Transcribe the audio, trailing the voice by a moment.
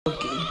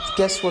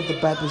guess what the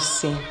Bible is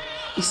saying?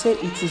 It said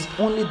it is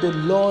only the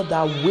Lord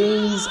that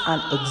weighs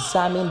and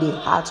examines the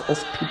hearts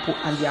of people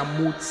and their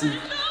motive.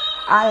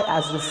 I,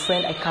 as a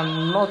friend, I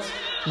cannot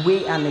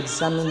weigh and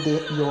examine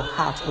your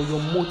heart or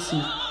your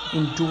motive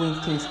in doing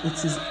things.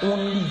 It is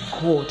only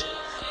God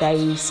that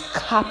is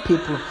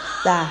capable,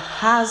 that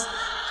has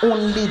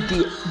only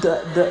the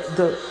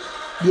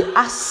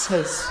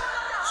access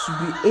to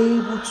be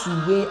able to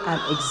weigh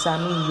and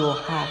examine your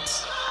heart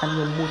and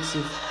your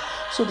motive.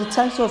 So the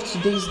title of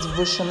today's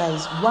devotional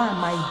is, why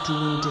am I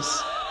doing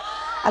this?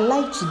 I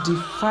like to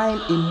define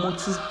a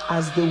motive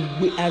as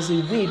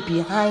a way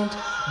behind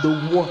the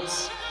what.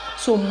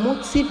 So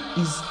motive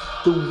is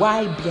the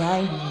why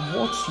behind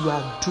what you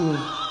are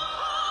doing.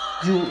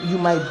 You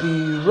might be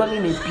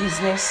running a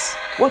business.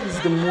 What is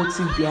the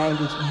motive behind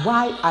it?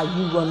 Why are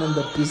you running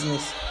the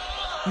business?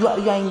 You are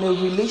in a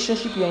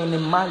relationship, you are in a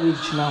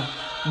marriage now.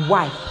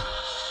 Why?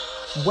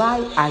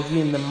 Why are you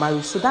in the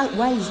marriage? So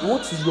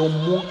what is your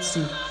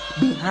motive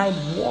behind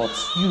what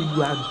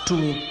you are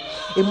doing?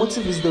 A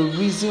motive is the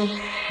reason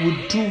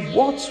we do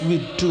what we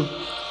do.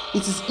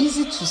 It is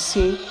easy to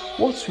say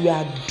what we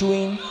are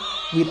doing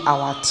with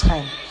our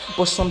time,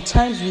 but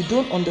sometimes we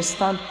don't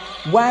understand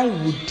why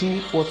we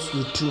do what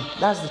we do.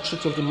 That's the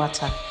truth of the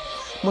matter.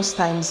 Most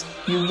times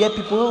you hear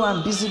people, oh,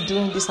 I'm busy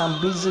doing this,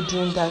 I'm busy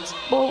doing that.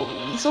 But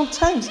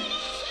sometimes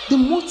the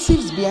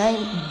motives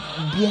behind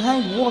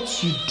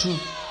what you do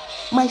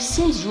might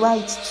seem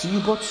right to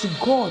you, but to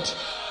God,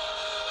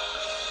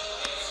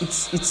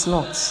 it's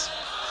not.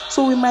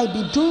 So we might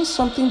be doing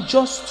something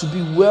just to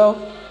be well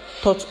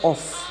thought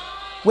of,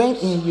 when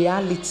in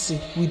reality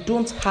we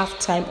don't have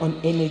time or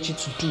energy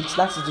to do it.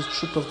 That is the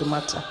truth of the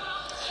matter.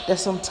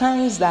 There's some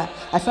times that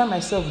I find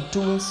myself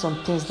doing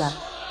some things that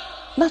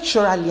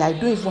naturally I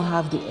don't even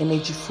have the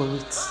energy for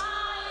it.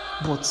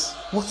 But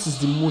what is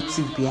the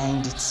motive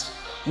behind it?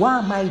 Why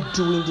am I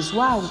doing this?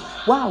 Why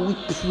are we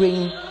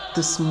praying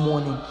this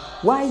morning?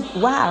 Why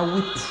are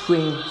we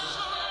praying?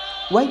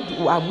 Why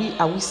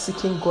are we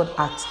seeking God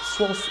at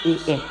 12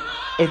 a.m.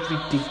 every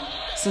day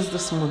since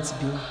this month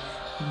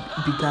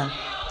began?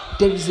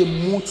 There is a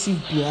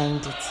motive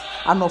behind it.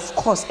 And of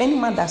course, any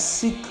man that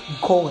seek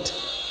God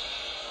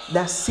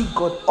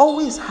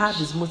always has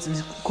his motive.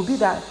 It could be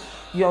that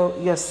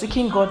you're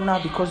seeking God now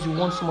because you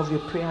want some of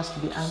your prayers to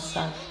be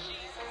answered.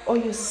 Or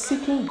you're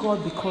seeking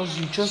God because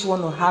you just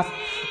want to have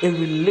a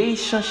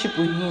relationship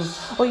with Him.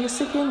 Or you're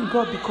seeking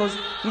God because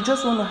you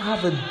just want to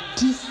have a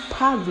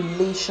deeper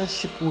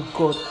relationship with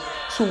God.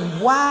 So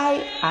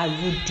why are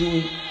you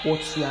doing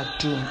what you are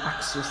doing?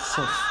 Ask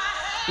yourself.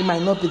 It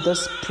might not be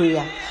this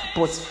prayer,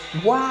 but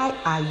why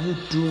are you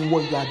doing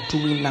what you are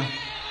doing now?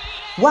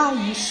 Why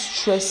are you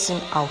stressing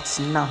out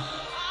now?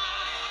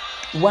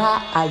 Why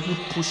are you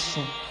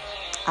pushing?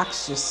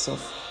 Ask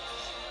yourself.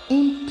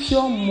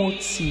 Impure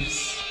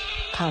motives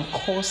can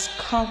cause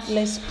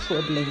countless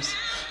problems.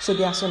 So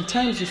there are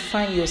sometimes you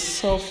find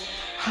yourself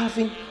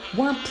having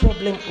one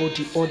problem or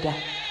the other,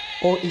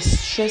 or a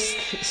stress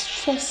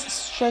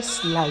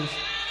life.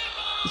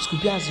 It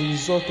could be as a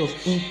result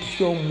of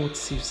impure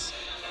motives.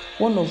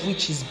 One of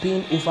which is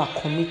being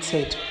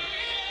overcommitted,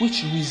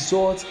 which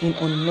results in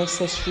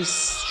unnecessary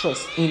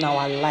stress in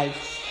our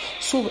life.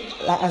 So,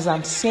 as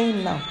I'm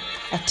saying now,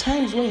 at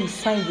times when you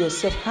find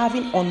yourself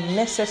having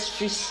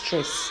unnecessary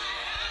stress,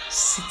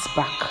 sit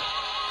back.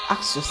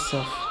 Ask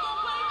yourself,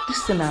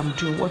 this thing I'm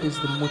doing, what is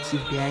the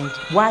motive behind it?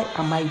 Why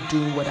am I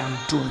doing what I'm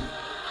doing?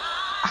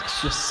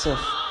 Ask yourself.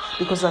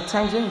 Because at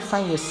times when you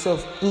find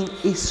yourself in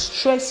a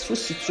stressful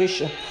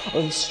situation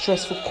or a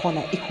stressful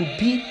corner, it could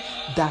be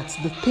that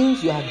the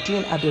things you are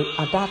doing at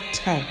that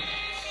time,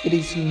 it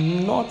is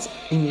not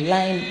in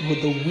line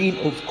with the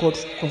will of God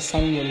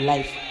concerning your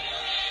life.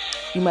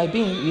 You might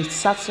be in a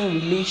certain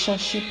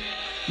relationship,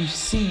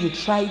 you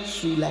try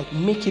to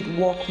make it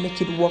work,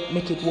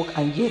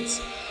 and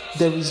yet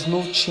there is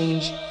no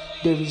change,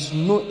 there is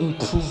no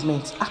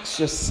improvement. Ask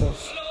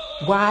yourself,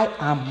 why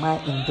am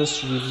I in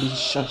this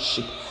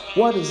relationship?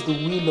 What is the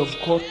will of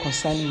God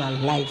concerning my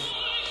life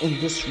in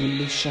this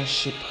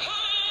relationship?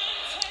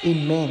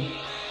 Amen.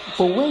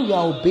 But when you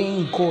are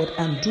obeying God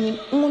and doing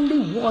only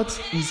what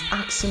He's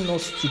asking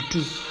us to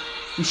do,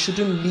 we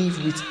shouldn't live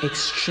with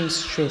extreme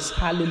stress.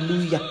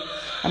 Hallelujah.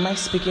 Am I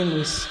speaking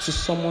to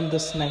someone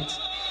this night?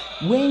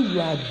 When you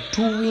are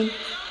doing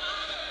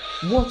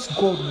what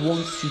God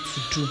wants you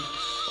to do,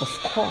 of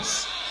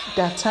course,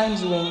 there are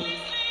times when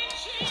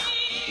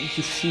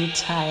you feel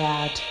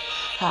tired.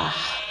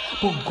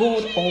 But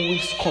God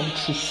always comes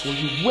through for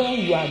you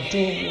when you are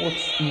doing what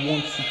He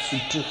wants you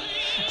to do.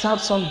 To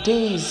have some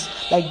days,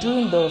 like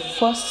during the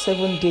first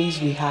 7 days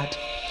we had,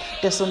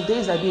 there's some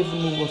days I don't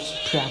even know what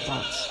to pray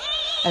about.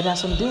 And there are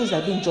some days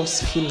I don't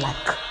just feel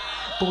like.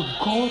 But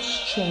God's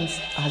strength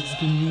has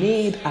been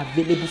made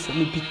available for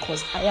me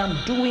because I am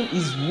doing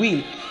His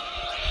will.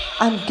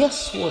 And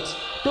guess what?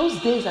 Those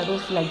days I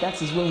don't feel like,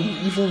 that is when we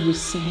even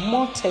receive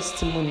more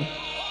testimony.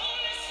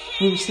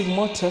 We receive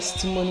more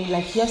testimony.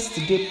 Like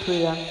yesterday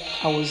prayer,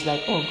 I was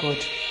like, oh God,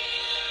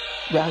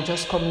 We are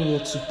just coming here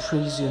to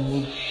praise your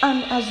name.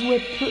 And as we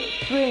were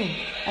praying,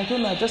 I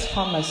don't know, I just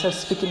found myself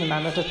speaking in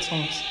another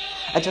tongues.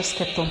 I just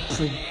kept on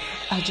praying.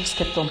 And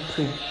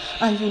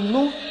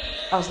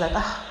I was like,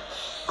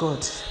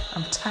 God,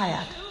 I'm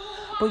tired.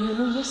 But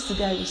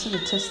yesterday I received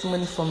a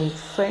testimony from a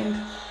friend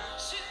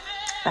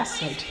that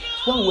said,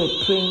 while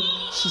we're praying,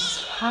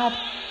 she's had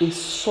a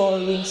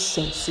soaring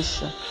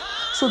sensation.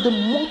 So the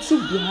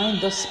motive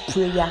behind this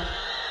prayer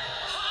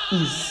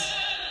is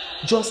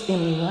just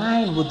in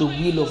line with the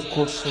will of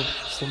God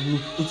for me.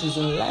 It is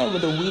in line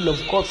with the will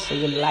of God for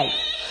your life.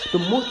 The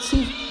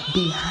motive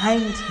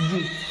behind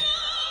you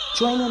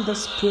joining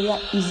this prayer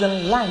is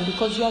in line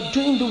because you are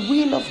doing the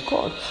will of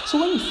God. So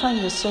when you find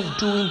yourself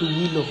doing the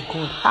will of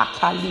God,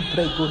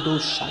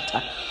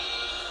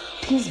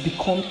 things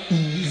become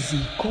easy.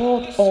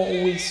 God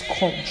always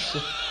comes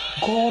through.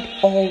 God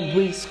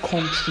always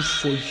comes through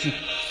for you.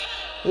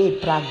 He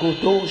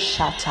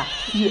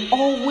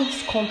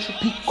always comes through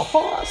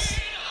because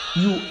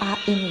you are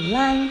in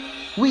line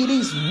with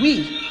His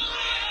will.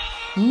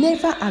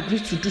 Never agree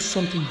to do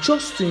something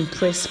just to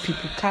impress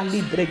people.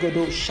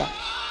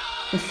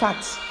 In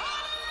fact,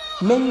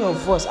 many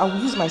of us, I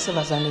will use myself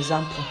as an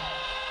example,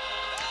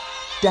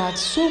 that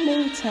so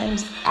many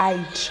times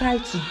I try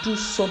to do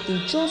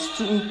something just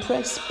to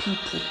impress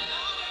people.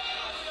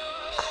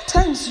 At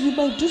times you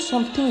might do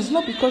some things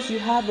not because you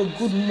have a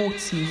good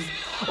motive,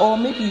 or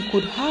maybe you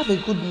could have a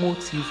good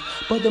motive,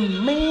 but the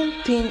main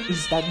thing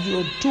is that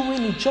you're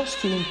doing it just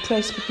to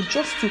impress people,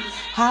 just to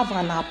have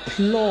an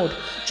applaud,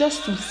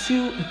 just to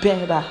feel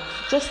better,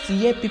 just to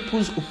hear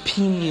people's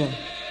opinion.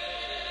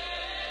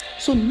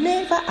 So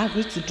never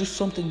agree to do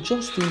something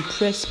just to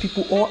impress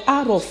people or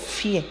out of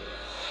fear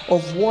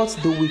of what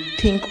they will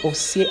think or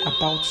say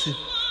about you.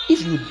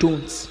 If you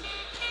don't,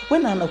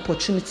 when an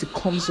opportunity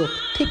comes up,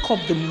 take up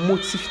the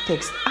motive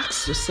text.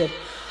 Ask yourself,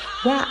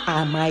 why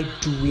am I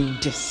doing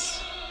this?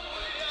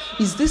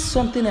 Is this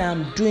something I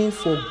am doing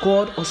for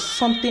God or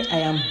something I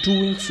am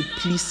doing to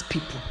please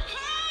people?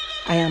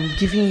 I am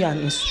giving you an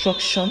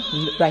instruction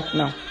right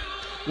now.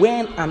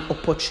 When an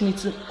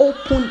opportunity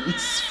opens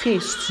its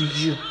face to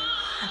you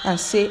and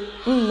say,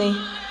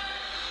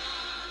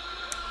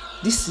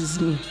 this is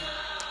me.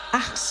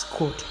 Ask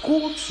God.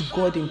 Go to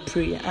God in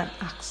prayer and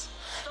ask,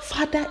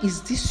 Father,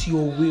 is this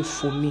your will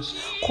for me?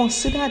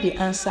 Consider the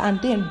answer and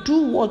then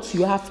do what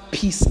you have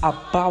peace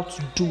about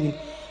doing.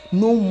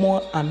 No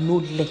more and no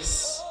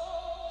less.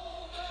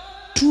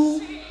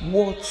 Do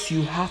what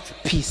you have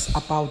peace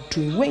about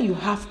doing. When you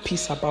have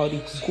peace about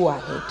it, go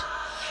ahead.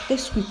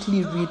 Let's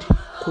quickly read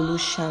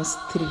Colossians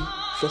 3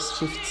 verse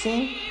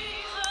 15.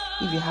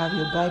 If you have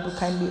your Bible,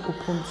 kindly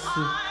open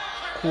to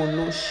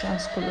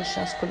Colossians 3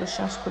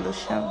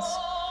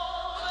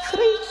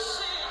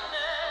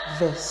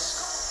 verse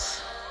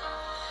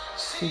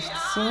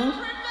 15.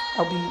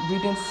 I'll be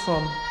reading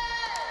from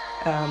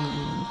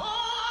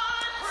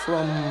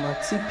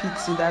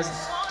TPT, that's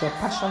the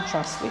Passion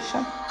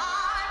Translation.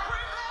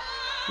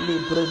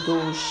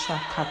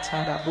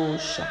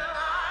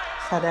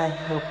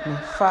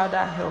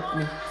 Father, help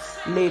me.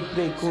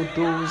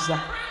 Lebregodoza.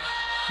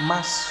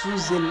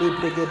 Masuze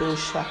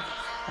lebregedosha.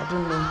 I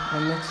don't know, my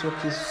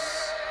network is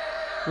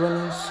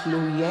running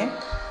slow here.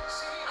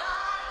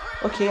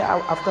 Okay,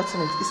 I've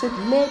gotten it. It said,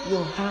 let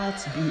your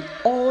hearts be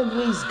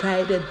always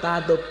guided by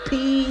the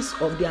peace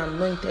of the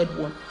Anointed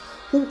One,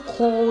 who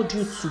called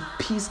you to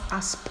peace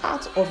as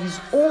part of His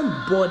own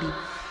body.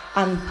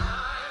 And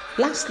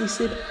lastly,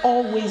 said,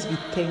 always be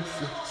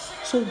thankful.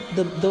 So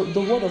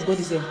the word of God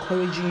is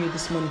encouraging you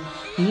this morning.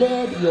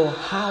 Let your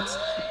hearts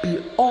be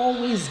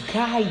always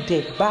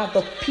guided by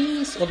the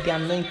peace of the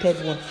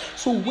Anointed One.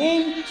 So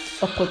when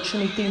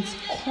opportunities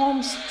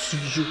comes to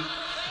you,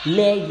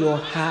 let your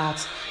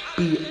heart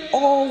be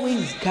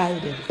always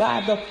guided by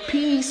the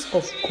peace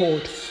of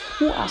God,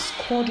 who has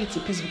called you to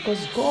peace,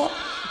 because God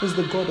is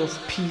the God of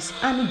peace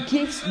and He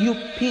gives you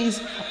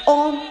peace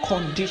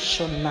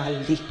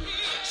unconditionally.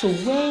 So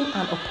when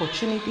an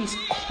opportunity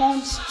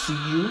comes to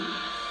you,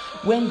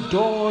 when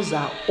doors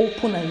are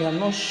open and you are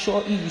not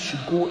sure if you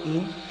should go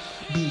in,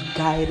 be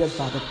guided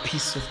by the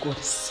peace of God.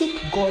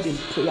 Seek God in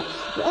prayer.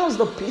 Once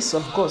the peace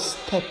of God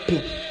step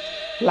in,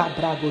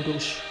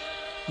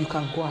 you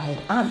can go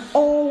ahead and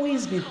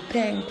always be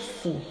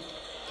thankful.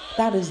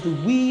 That is the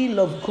will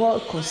of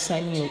God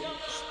concerning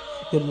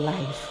your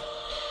life.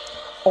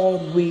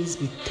 Always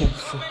be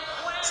thankful.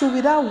 So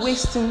without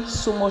wasting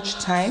so much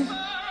time,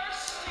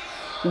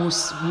 we'll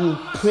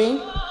pray.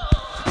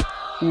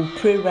 We'll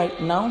pray right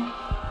now.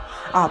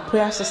 Our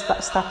prayer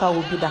starter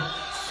will be that,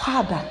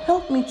 Father,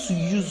 help me to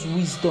use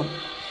wisdom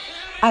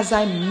as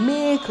I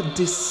make a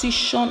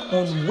decision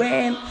on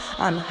when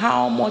and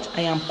how much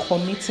I am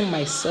committing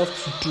myself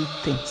to do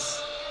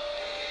things.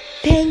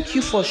 Thank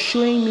you for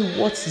showing me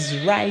what is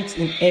right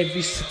in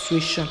every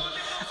situation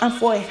and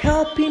for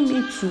helping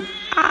me to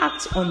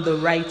act on the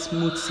right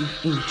motive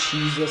in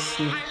Jesus'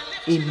 name.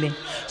 Amen.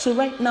 So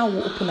right now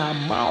we'll open our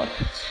mouth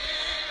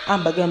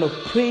and begin to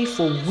pray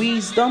for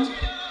wisdom.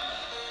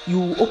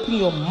 You open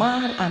your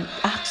mouth and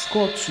ask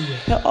God to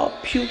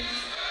help you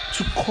to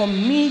to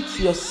commit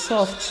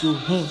yourself to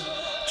Him,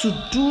 to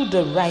do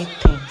the right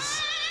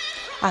things.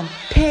 And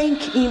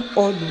thank Him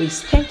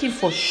always. Thank Him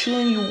for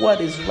showing you what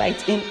is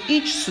right in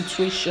each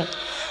situation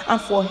and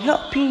for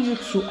helping you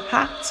to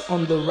act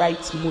on the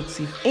right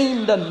motive.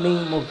 In the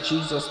name of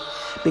Jesus,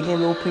 begin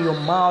to open your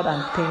mouth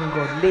and thank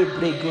God.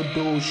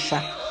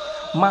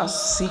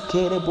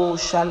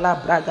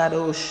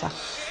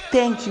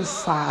 Thank you,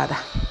 Father.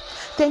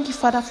 Thank you,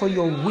 Father, for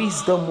your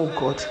wisdom, oh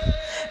God.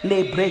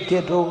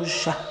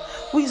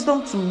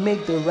 Wisdom to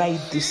make the right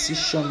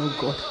decision, oh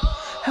God.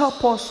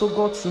 Help us, oh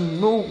God, to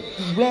know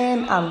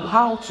when and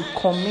how to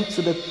commit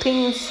to the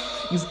things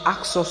you've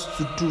asked us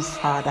to do,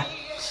 Father.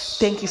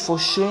 Thank you for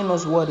showing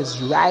us what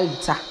is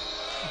right.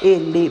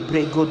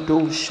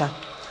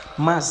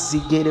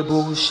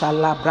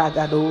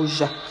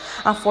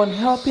 And for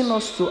helping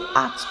us to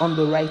act on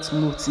the right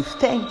motive.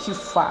 Thank you,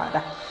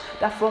 Father,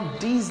 that from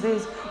these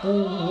days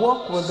we'll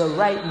walk with the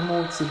right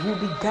motive. We'll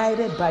be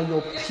guided by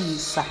your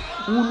peace.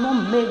 We will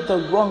not make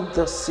the wrong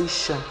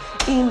decision.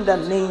 In the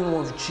name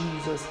of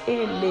Jesus.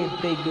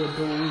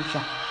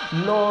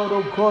 Lord,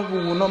 oh God, we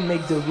will not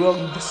make the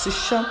wrong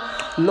decision.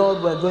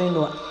 Lord, we're going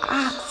to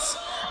act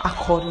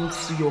according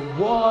to your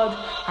word,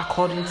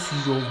 according to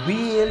your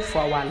will for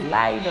our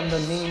life in the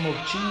name of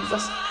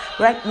Jesus.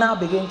 Right now,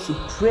 begin to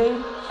pray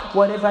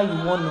whatever you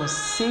want to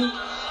see.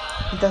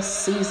 This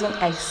season,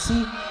 I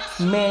see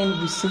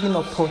men receiving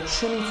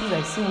opportunities.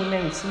 I see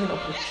women receiving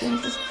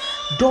opportunities.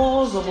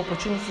 Doors of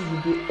opportunities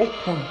will be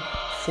open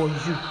for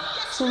you.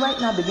 So right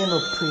now, begin to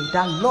pray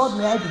that, Lord,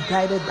 may I be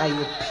guided by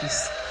your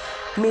peace.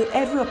 May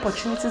every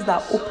opportunity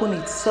that open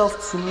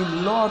itself to me,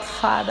 Lord,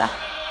 Father,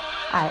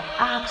 I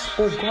ask,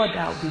 oh God, that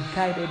I will be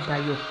guided by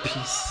your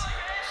peace.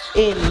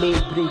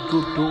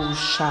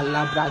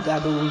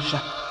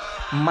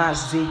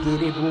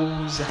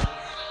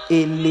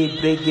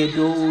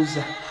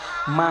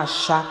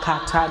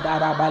 Mashakata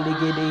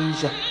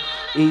darabalegedeja,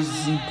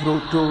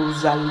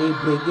 ezibrodoza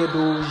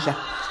lebregedoja,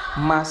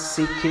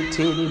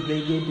 masekete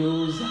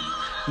lebregedoza,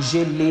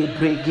 jele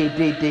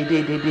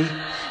bregedededede,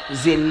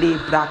 zele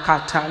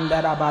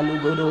brakatanda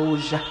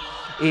rabalogodoja,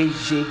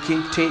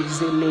 ejekete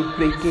zele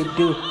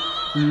bregedo.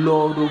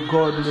 Lord, oh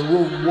God, we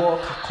will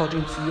walk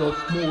according to your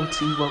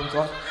motive, oh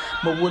God,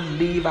 but we'll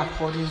live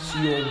according to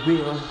your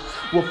will.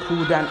 We'll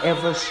pull down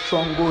every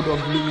stronghold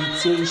of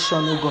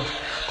limitation, oh God,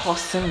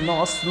 causing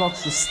us not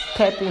to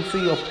step into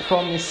your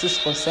promises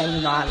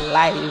concerning our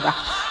life,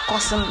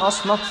 causing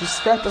us not to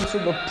step into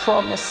the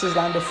promises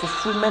and the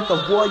fulfillment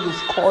of what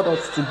you've called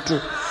us to do.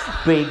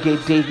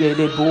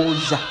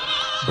 Bregedegedeboja,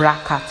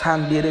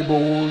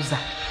 brakatandereboza,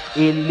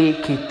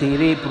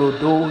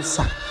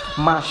 eleketerebrodosa,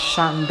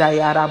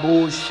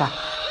 mashandayarabosha.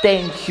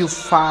 Thank you,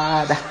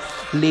 Father.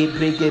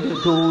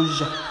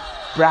 Lebregededoja,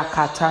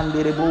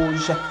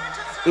 brakatandereboja,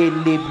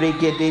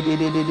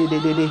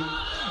 elebregedededededede.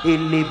 So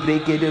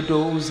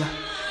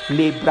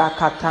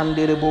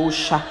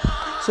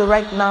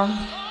right now,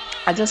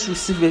 I just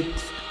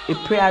received a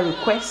prayer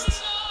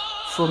request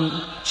from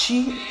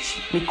Chi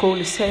Nicole.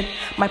 He said,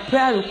 my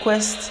prayer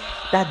request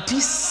that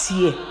this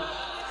year,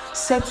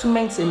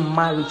 settlements in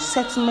marriage,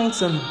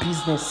 settlements in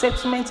business,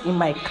 settlements in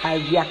my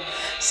career,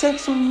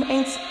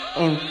 settlements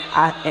in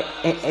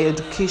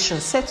education,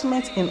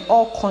 settlements in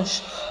all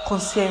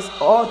concerns,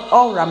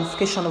 all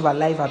ramifications of our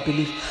life, I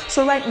believe.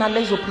 So right now,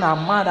 let's open our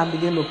mouth and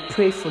begin to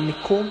pray for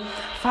Nicole.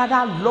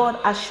 Father, Lord,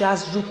 as she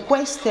has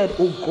requested,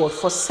 oh God,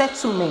 for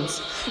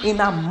settlements in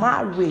her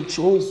marriage,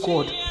 oh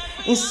God,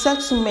 in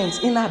settlements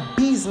in her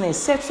business,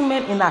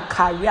 settlement in her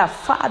career,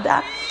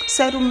 Father,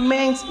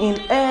 settlements in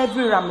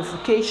every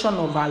ramification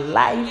of her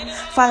life,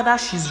 Father,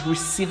 she's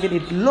receiving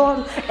it.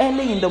 Lord,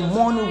 early in the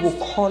morning we'll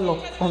call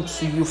up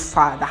unto you,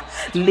 Father.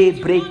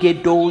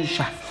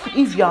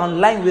 If you're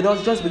online with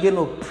us, just begin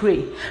to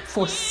pray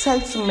for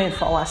settlement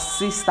for our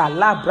sister.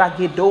 Lord,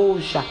 we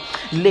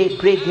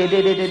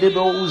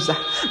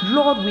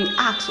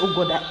ask, oh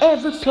God, that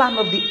every plan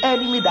of the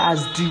enemy that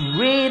has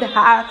derailed her,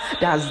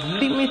 that has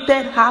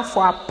limited her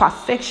for her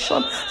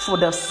perfection, for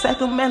the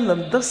settlement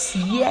of this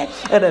year,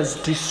 it is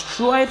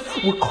destroyed.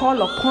 We call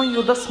upon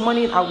you this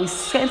morning and we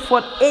send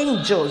forth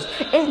angels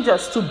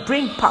to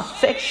bring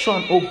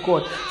perfection, oh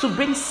God, to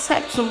bring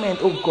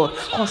settlement, oh God,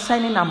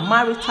 concerning our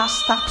marital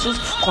status,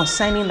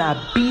 concerning our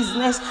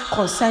business,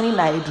 concerning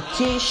our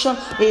education.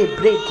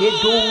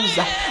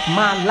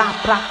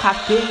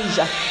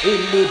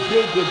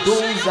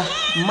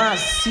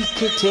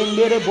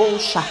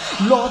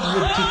 Lord, we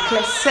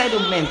declare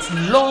settlement,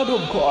 Lord, oh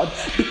God,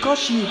 because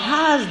she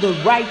has the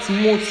right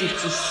motive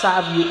to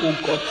serve you, oh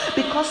God.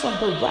 Because of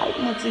the right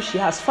motive she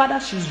has, Father,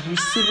 she's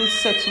receiving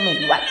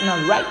settlement right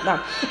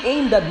now.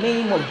 In the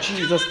name of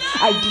Jesus,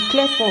 I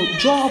declare for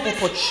job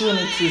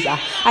opportunities.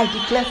 I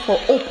declare for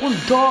open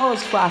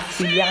doors for our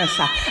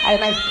fiancé.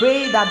 And I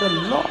pray that the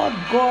Lord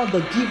God,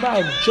 the giver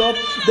of job,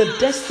 the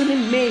destiny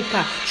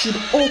maker, should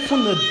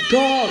open a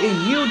door, a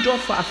new door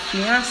for our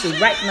fiancé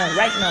right now,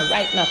 right now,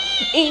 right now.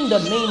 In the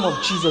name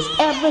of Jesus,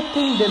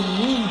 everything they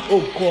need,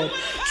 oh God,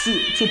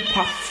 to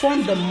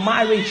perform the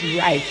marriage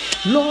right,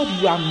 Lord,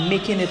 you are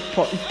making it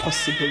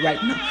possible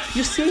right now.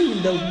 You say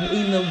in the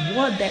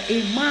word that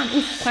a man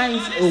who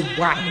finds a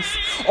wife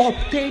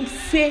obtains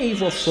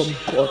favor from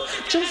God.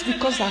 Just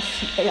because our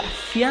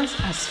fiancé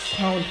has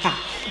found her,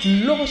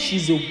 Lord,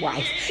 she's a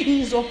wife.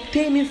 He is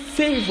obtaining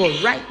favor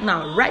right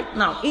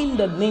now, in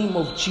the name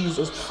of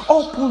Jesus.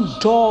 Open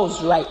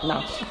doors right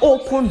now.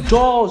 Open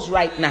doors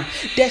right now.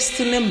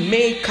 Destiny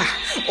maker,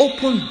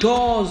 open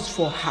doors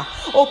for her.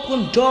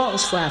 Open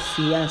doors for her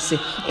fiancé.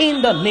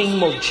 In the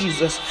name of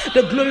Jesus,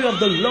 the glory of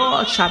the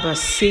Lord shall be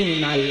seen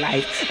in our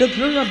life. The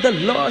glory of the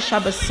Lord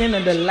shall be seen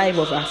in the life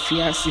of our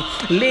fiancé.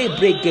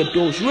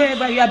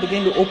 Wherever you are,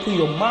 begin to open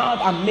your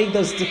mouth and make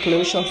this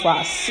declaration for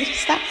our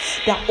sister.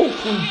 That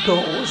open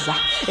doors.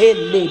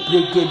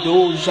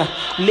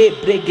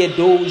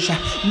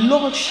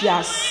 Lord, she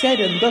has said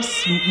in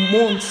this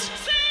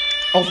month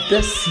of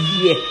this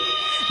year,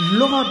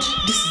 Lord,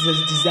 this is the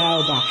desire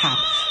of our heart.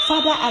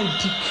 Father, I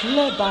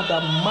declare by the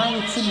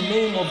mighty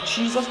name of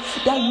Jesus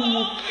that you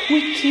will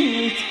quicken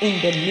it in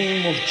the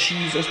name of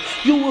Jesus.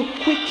 You will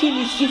quicken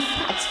it. In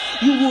fact,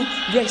 you will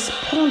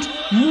respond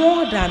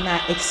more than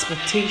our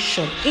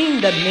expectation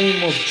in the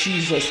name of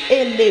Jesus.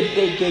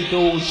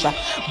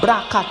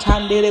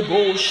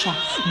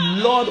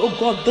 Lord, oh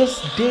God,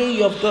 this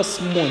day of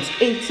this month,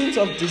 18th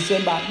of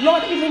December,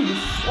 Lord, even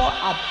before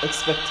our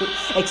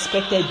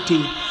expected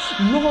day,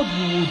 Lord,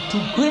 you will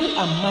do great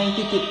and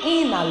mighty things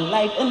in our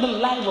life, in the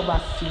life of our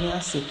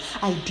fiancé.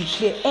 I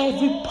declare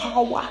every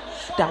power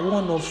that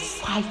want to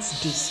fight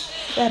this,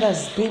 that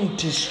has been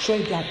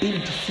destroyed, that has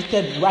been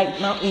defeated right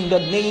now in the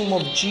name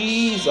of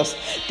Jesus.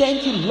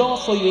 Thank you, Lord,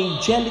 for your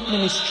angelic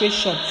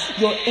ministration,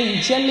 your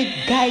angelic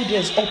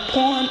guidance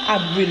upon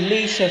our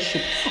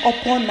relationship,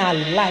 upon our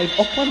life,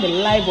 upon the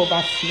life of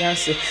our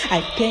fiancé.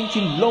 I thank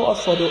you, Lord,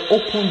 for the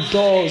open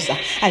doors.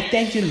 I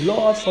thank you,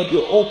 Lord, for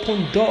the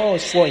open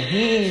doors for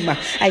him.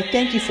 I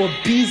thank you for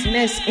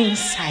business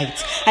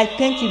insight. I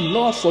thank you,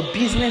 Lord, for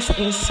business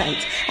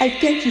insight. I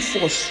thank you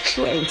for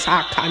strength.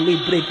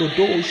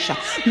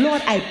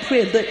 Lord, I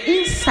pray the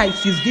insight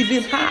you've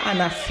given her and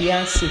her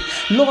fiancé,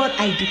 Lord,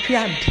 I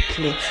declare and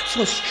declare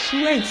for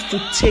strength to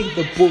take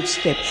the bold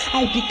step.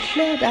 I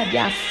declare that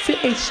their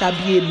faith shall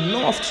be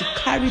enough to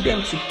carry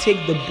them to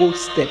take the bold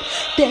step.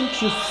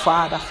 Thank you,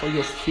 Father, for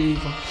your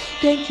favor.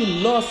 Thank you,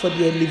 Lord, for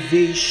the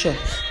elevation.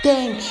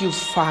 Thank you,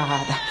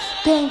 Father.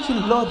 Thank you,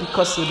 Lord,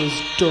 because it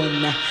is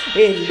done.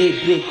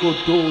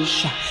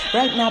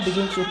 Right now,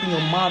 begin to open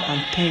your mouth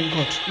and thank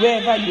God.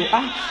 Wherever you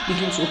are,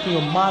 begin to open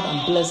your mouth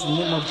and bless the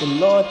name of the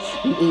Lord.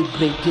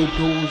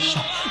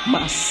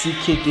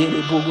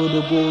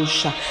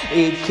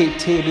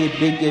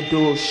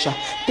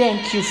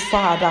 Thank you,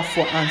 Father,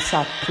 for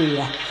answered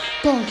prayer.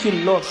 Thank you,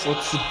 Lord, for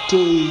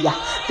today.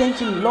 Thank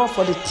you, Lord,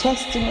 for the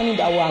testimony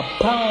that were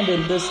bound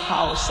in this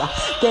house.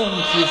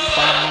 Thank you,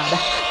 Father.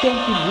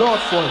 Thank you, Lord,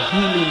 for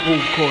healing,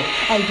 oh God.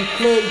 I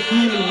declare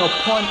healing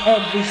upon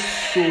every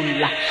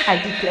soul. I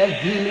declare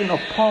healing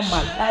upon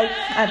my life.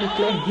 I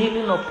declare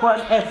healing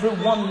upon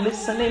everyone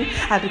listening.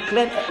 I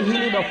declare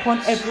healing upon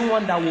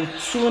everyone that will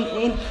tune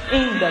in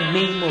the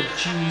name of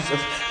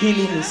Jesus.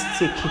 Healing is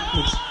taking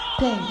place.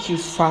 Thank you,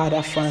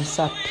 Father, for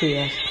answered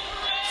prayers.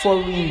 For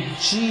in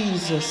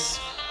Jesus'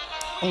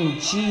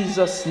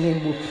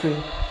 name we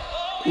pray.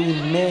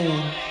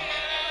 Amen.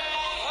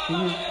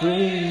 We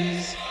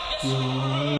praise you.